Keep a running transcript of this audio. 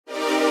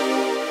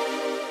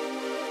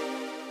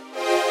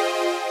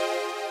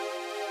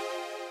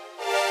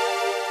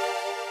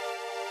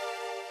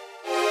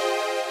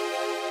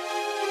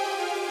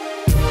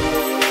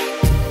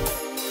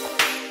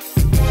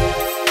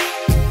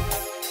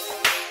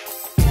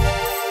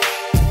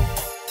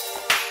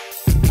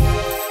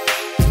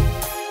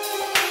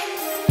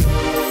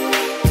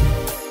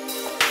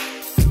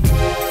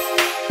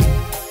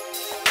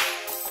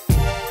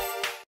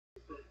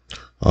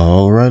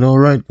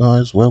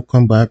Alright guys,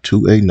 welcome back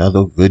to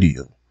another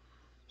video.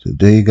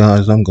 Today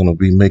guys, I'm going to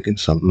be making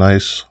some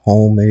nice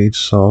homemade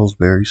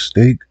Salisbury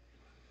steak.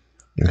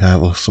 We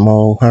have a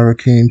small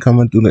hurricane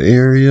coming through the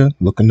area,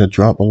 looking to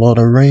drop a lot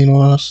of rain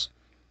on us.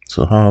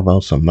 So how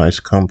about some nice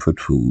comfort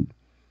food?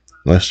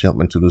 Let's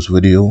jump into this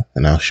video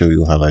and I'll show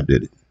you how I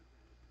did it.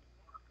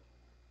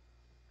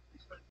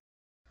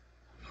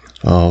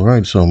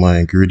 Alright, so my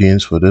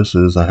ingredients for this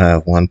is I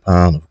have 1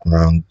 pound of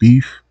ground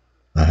beef.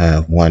 I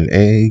have 1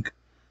 egg.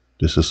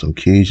 This is some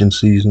Cajun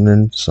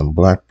seasoning, some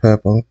black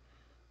pepper,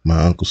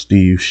 my Uncle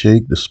Steve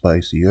shake, the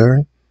spicy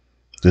herb.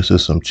 This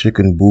is some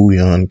chicken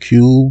bouillon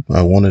cube.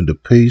 I wanted the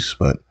paste,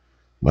 but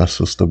my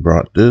sister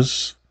brought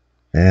this.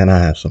 And I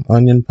have some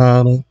onion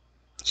powder,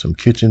 some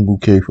kitchen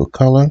bouquet for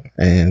color,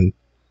 and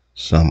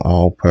some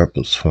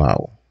all-purpose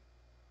flour.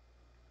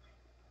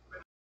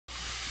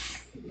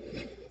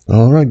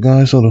 Alright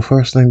guys, so the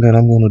first thing that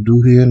I'm going to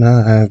do here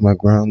now, I have my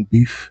ground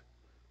beef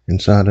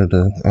inside of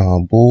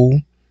the bowl.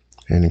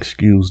 And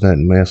excuse that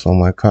mess on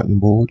my cutting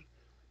board.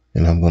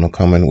 And I'm going to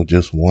come in with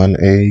just 1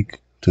 egg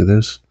to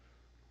this.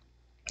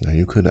 Now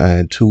you could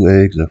add 2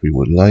 eggs if you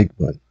would like,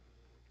 but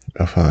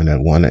I find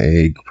that 1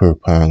 egg per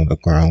pound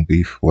of ground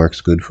beef works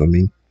good for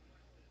me.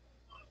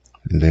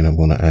 And then I'm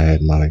going to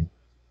add my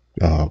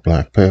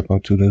black pepper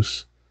to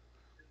this.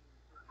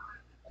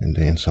 And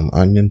then some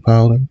onion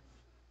powder.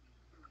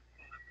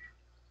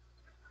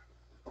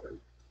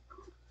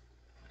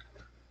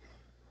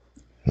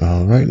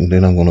 Alright, and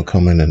then I'm going to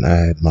come in and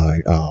add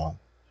my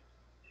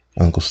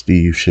Uncle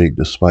Steve shake,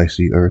 the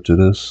spicy herb to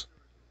this.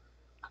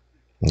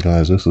 And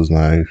guys, this is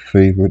my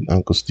favorite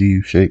Uncle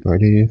Steve shake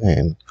right here,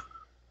 and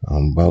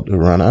I'm about to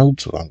run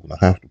out, so I'm going to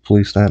have to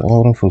place that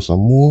order for some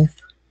more.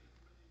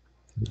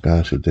 You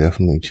guys should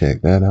definitely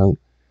check that out.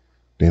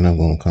 Then I'm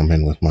going to come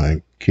in with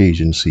my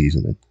Cajun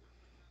seasoning.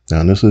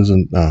 Now this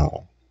isn't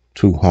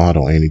too hot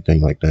or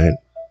anything like that.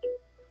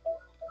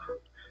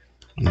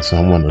 And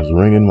someone is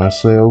ringing my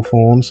cell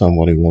phone.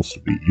 Somebody wants to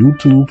be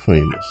YouTube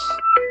famous.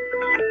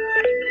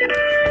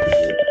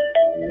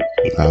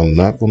 I'm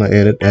not going to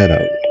edit that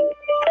out.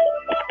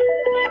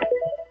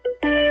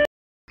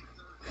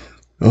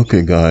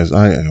 Okay guys,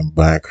 I am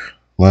back.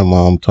 My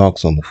mom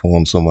talks on the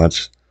phone so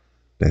much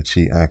that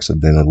she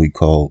accidentally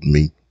called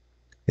me.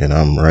 And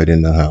I'm right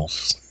in the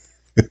house.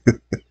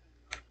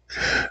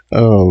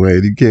 Oh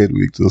man, you can't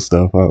mix this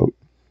stuff out.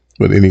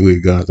 But anyway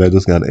guys, I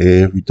just got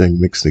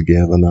everything mixed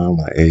together now.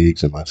 My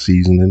eggs and my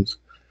seasonings.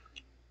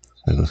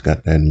 I just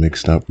got that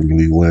mixed up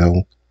really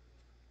well.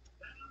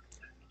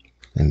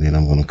 And then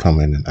I'm going to come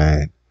in and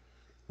add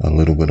a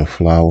little bit of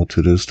flour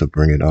to this to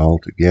bring it all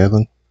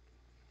together.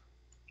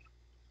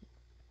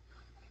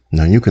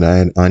 Now you can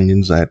add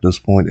onions at this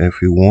point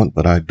if you want,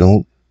 but I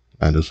don't.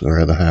 I just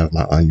rather have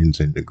my onions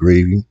in the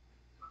gravy.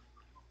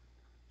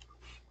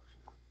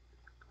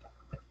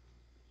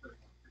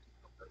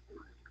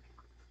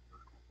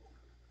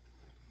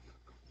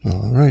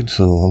 Alright,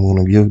 so I'm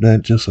going to give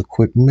that just a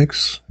quick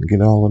mix,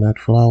 get all of that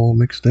flour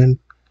mixed in,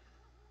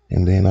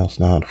 and then I'll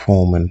start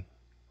forming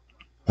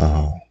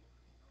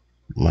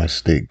my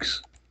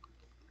steaks.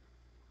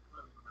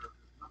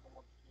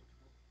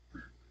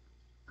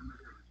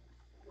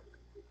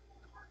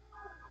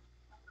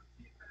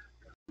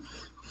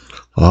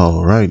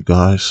 Alright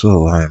guys,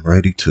 so I am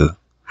ready to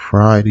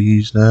fry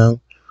these now,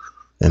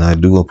 and I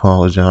do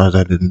apologize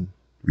I didn't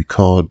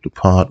record the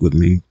part with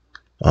me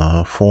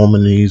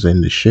forming these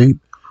in the shape.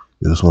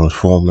 I just want to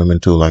form them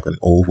into like an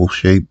oval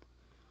shape.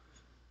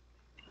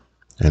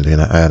 And then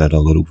I added a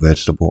little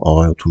vegetable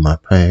oil to my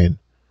pan.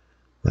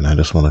 And I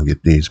just want to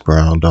get these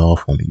browned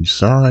off on each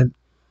side.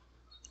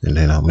 And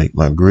then I'll make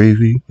my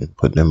gravy and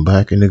put them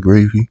back in the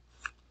gravy.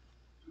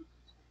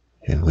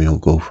 And we'll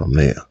go from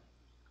there.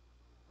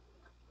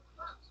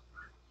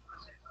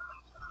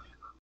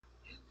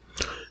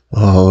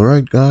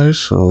 Alright guys,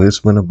 so it's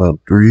been about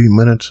 3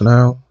 minutes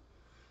now.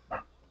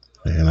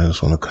 And I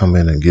just want to come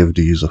in and give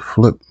these a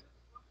flip.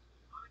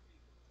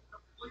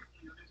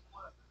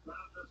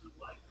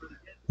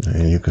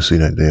 And you can see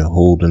that they're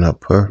holding up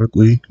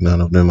perfectly.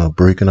 None of them are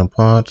breaking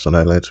apart. So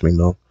that lets me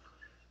know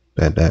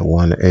that that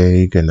 1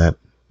 egg and that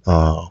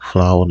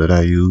flour that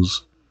I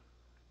used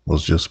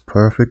was just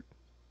perfect.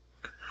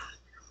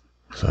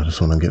 So I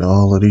just want to get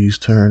all of these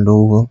turned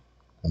over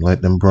and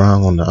let them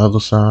brown on the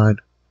other side.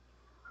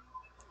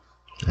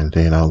 And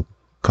then I'll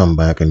come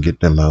back and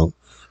get them out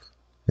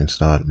and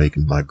start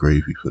making my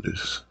gravy for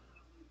this.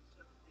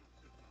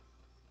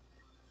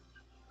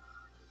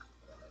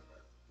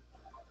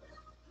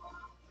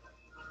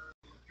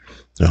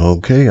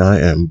 Okay, I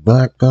am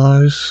back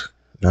guys.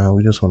 Now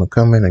we just want to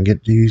come in and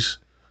get these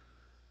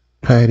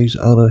patties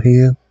out of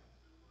here.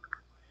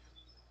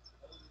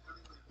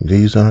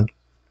 These aren't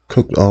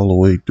cooked all the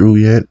way through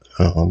yet.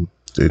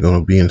 They're going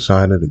to be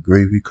inside of the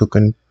gravy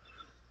cooking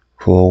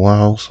for a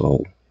while,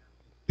 so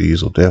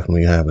these will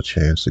definitely have a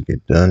chance to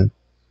get done.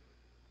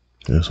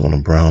 I just want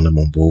to brown them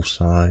on both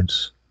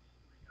sides.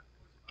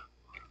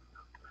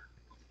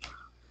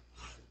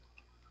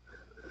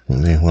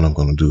 And then what I'm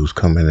going to do is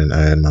come in and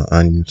add my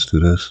onions to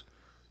this.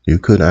 You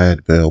could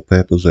add bell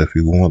peppers if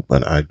you want,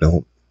 but I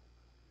don't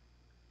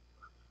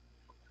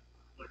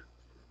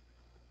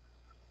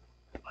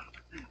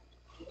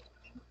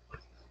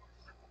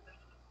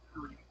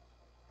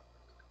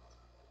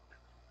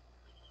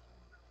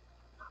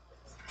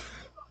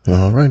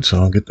Alright, so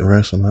I'll get the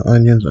rest of my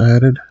onions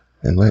added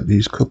and let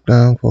these cook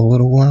down for a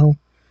little while.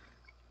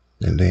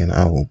 And then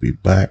I will be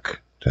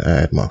back to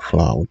add my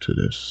flour to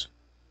this.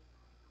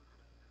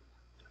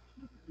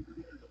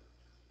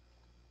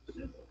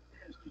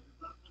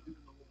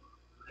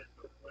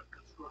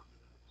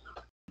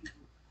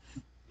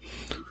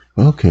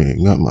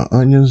 Okay, got my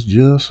onions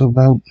just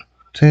about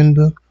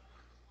tender.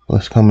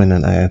 Let's come in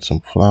and add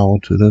some flour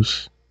to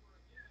this.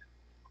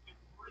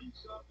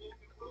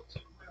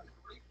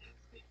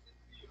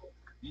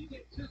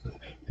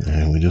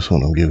 And we just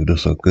want to give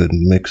this a good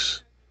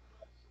mix.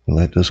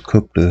 Let this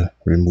cook to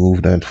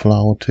remove that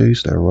flour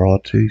taste, that raw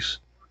taste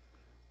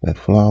that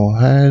flour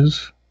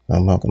has.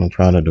 I'm not going to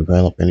try to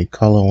develop any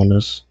color on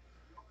this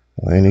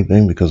or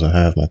anything because I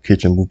have my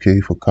kitchen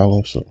bouquet for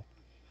color. So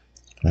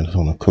I just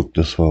want to cook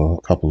this for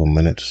a couple of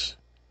minutes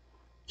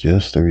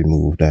just to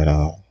remove that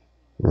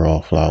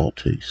raw flour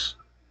taste.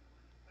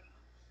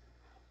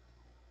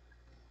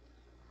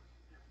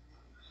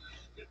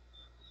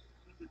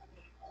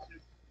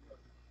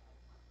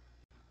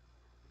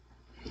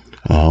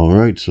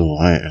 Alright, so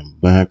I am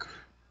back.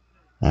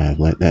 I have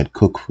let that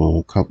cook for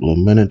a couple of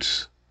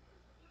minutes.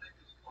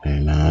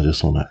 And now I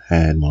just want to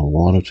add my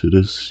water to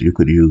this. You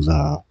could use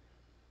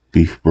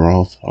beef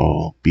broth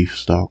or beef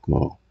stock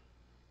or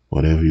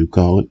whatever you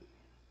call it.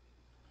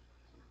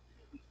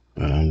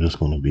 But I'm just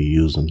going to be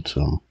using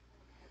some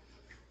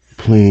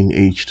plain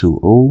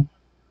H2O.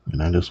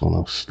 And I just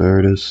want to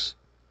stir this.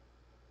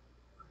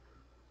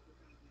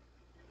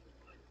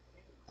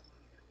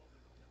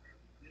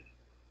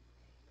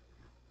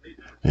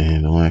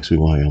 And actually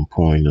while I'm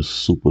pouring this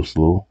super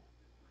slow.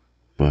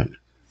 But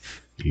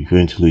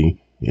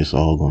eventually it's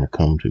all going to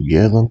come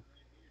together.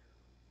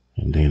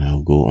 And then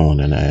I'll go on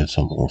and add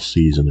some more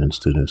seasonings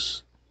to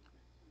this.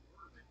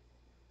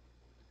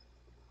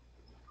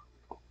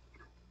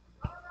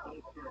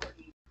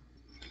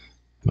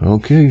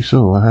 Okay,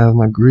 so I have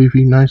my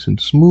gravy nice and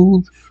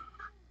smooth.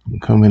 I'll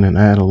come in and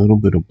add a little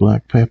bit of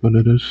black pepper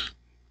to this.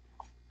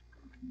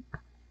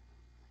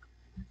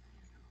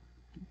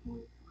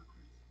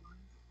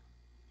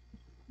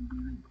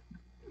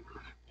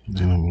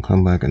 Then I'm going to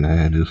come back and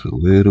add just a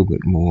little bit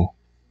more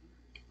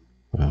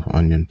of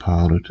onion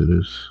powder to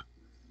this.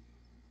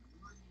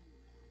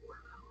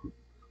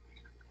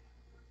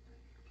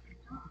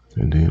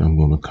 And then I'm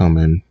going to come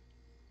in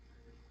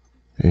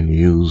and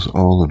use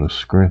all of the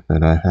strength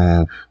that I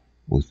have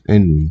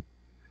within me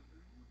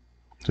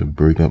to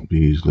break up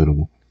these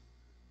little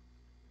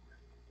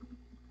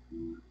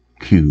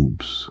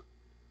cubes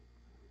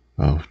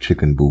of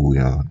chicken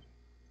bouillon.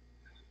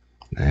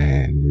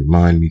 And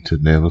remind me to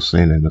never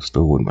stand in the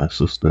store with my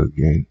sister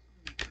again.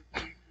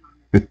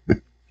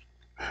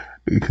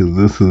 Because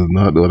this is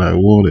not what I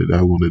wanted.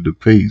 I wanted the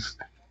paste.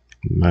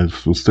 And I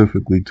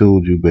specifically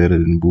told you better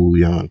than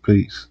bouillon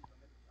paste.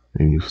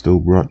 And you still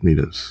brought me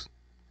this.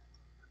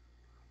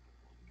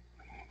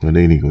 But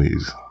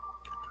anyways,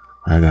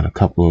 I got a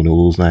couple of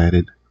those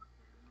added.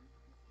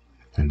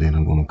 And then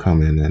I'm going to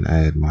come in and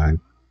add my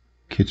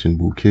kitchen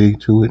bouquet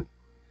to it.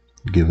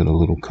 Give it a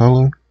little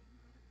color.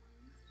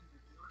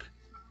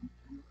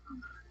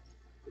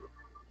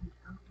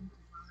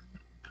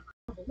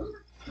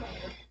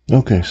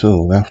 Okay,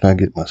 so after I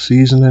get my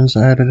seasonings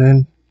added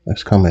in,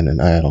 let's come in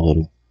and add a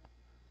little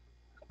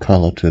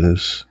color to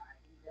this.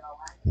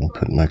 I'll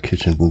put my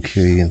kitchen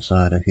bouquet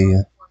inside of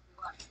here.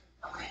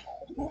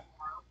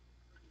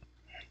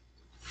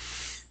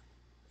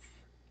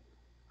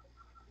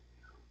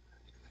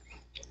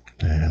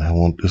 And I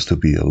want this to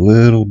be a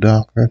little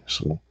darker,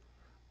 so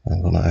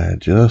I'm going to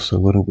add just a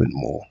little bit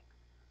more.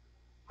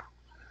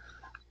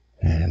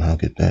 And I'll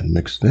get that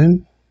mixed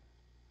in.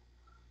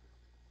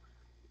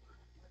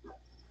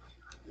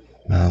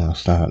 Now I'll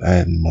start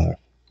adding my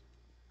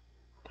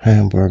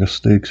hamburger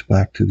steaks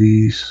back to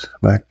this.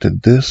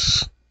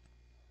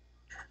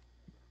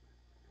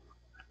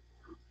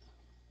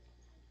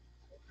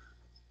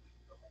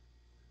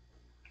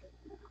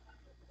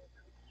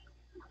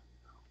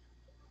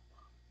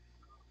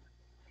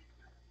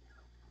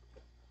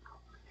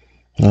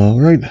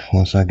 Alright,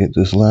 once I get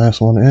this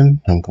last one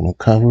in, I'm going to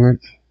cover it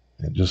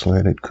and just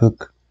let it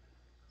cook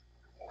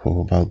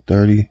for about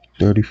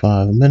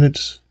 30-35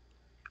 minutes.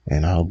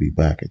 And I'll be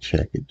back and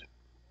check it.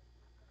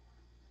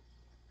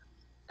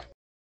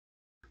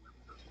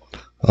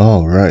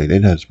 Alright,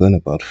 it has been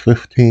about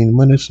 15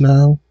 minutes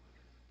now.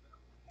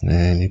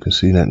 And you can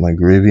see that my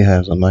gravy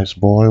has a nice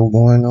boil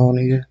going on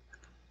here.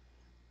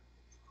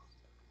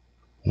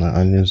 My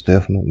onions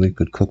definitely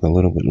could cook a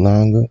little bit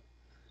longer.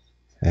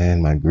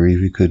 And my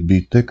gravy could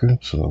be thicker.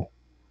 So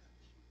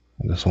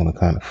I just want to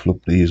kind of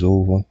flip these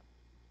over.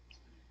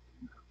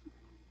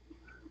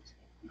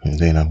 And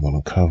then I'm going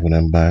to cover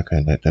them back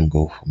and let them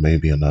go for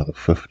maybe another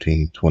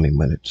 15-20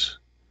 minutes.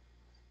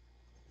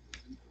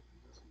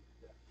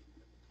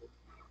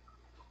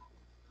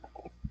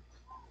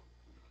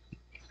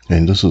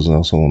 And this is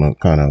also on a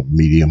kind of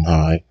medium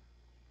high.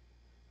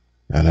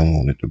 I don't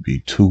want it to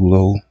be too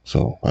low,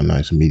 so a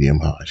nice medium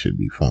high should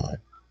be fine.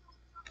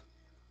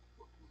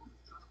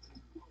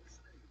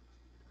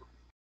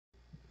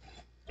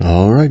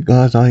 Alright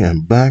guys, I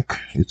am back.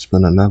 It's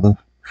been another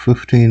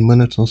 15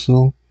 minutes or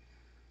so,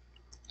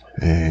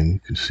 and you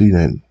can see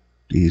that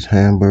these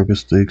hamburger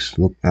steaks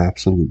look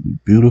absolutely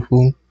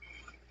beautiful.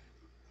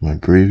 My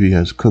gravy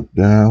has cooked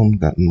down,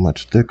 gotten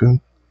much thicker.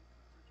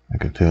 I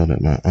can tell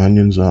that my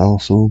onions are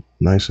also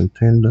nice and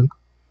tender.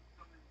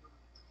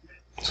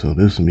 So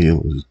this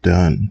meal is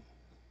done.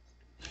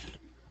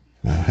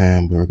 My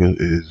hamburger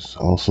is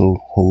also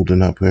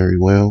holding up very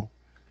well.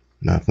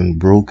 Nothing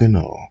broken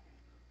or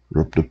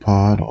ripped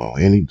apart or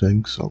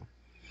anything. So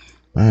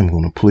I am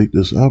going to plate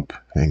this up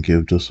and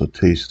give this a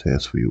taste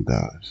test for you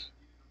guys.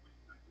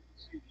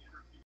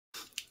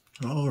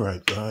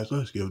 Alright guys,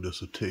 let's give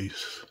this a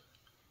taste.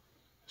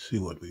 See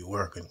what we're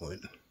working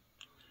with.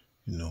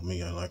 You know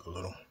me, I like a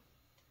little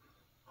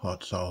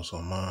hot sauce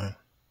on mine.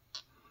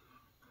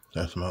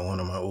 That's one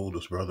of my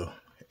oldest brother,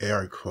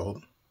 Eric,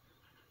 fault.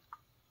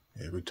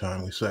 Every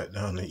time we sat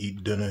down to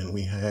eat dinner and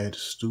we had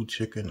stewed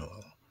chicken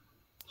or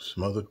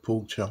smothered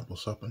pork chop or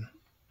something,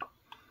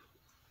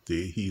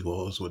 there he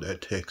was with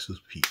that Texas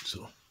pizza.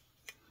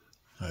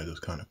 I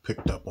just kind of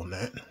picked up on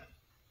that.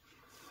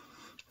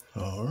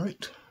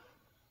 Alright,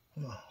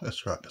 well, let's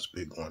try this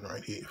big one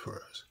right here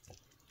first.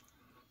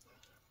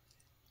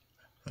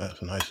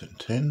 That's nice and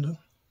tender.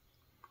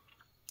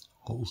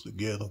 Holds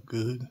together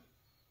good.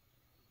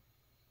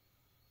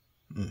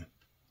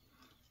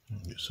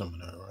 Get some of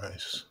that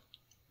rice.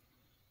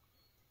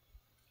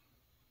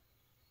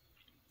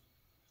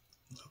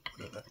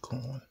 Put in that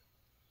corn.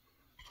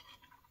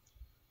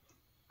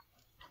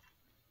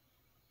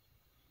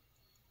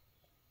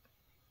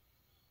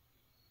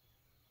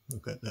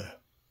 Look at that.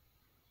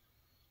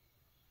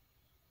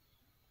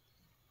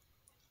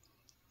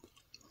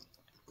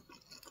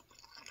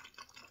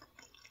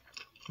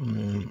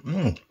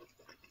 Man,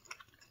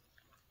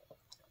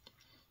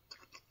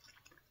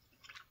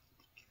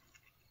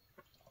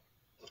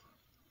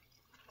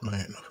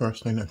 the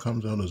first thing that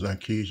comes out is that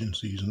Cajun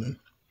seasoning.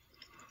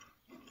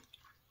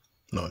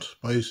 Not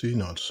spicy,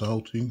 not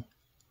salty.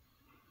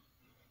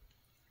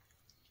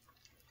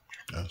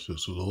 That's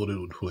just loaded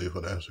with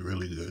flavor. That's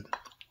really good.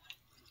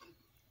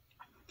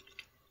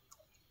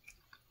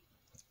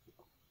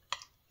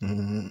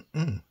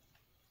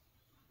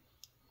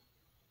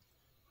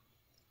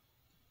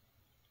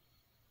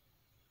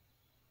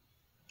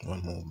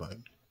 One more bite.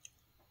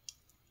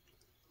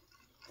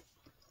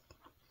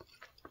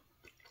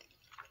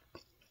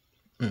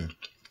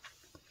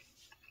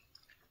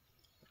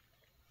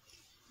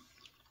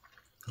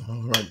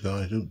 Alright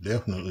guys, you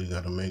definitely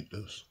gotta make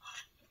this.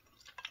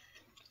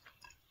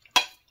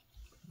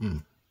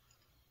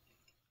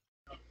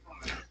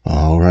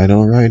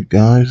 Alright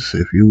guys,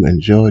 if you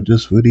enjoyed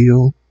this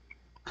video,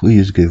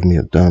 please give me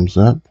a thumbs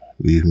up,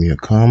 leave me a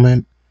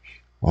comment,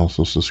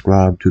 also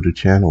subscribe to the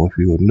channel if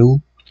you are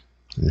new,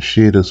 and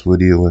share this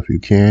video if you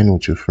can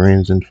with your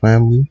friends and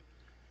family.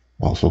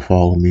 Also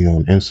follow me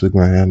on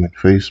Instagram and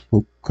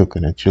Facebook,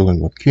 Cookin and Chillin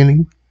with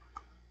Kenny.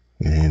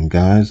 And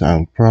guys,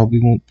 I probably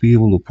won't be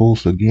able to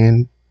post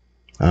again,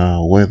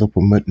 weather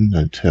permitting,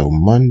 until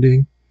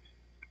Monday.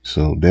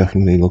 So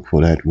definitely look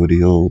for that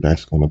video.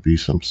 That's going to be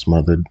some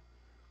smothered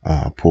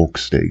pork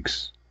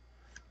steaks.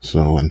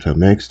 So until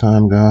next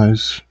time,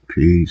 guys,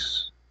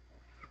 peace.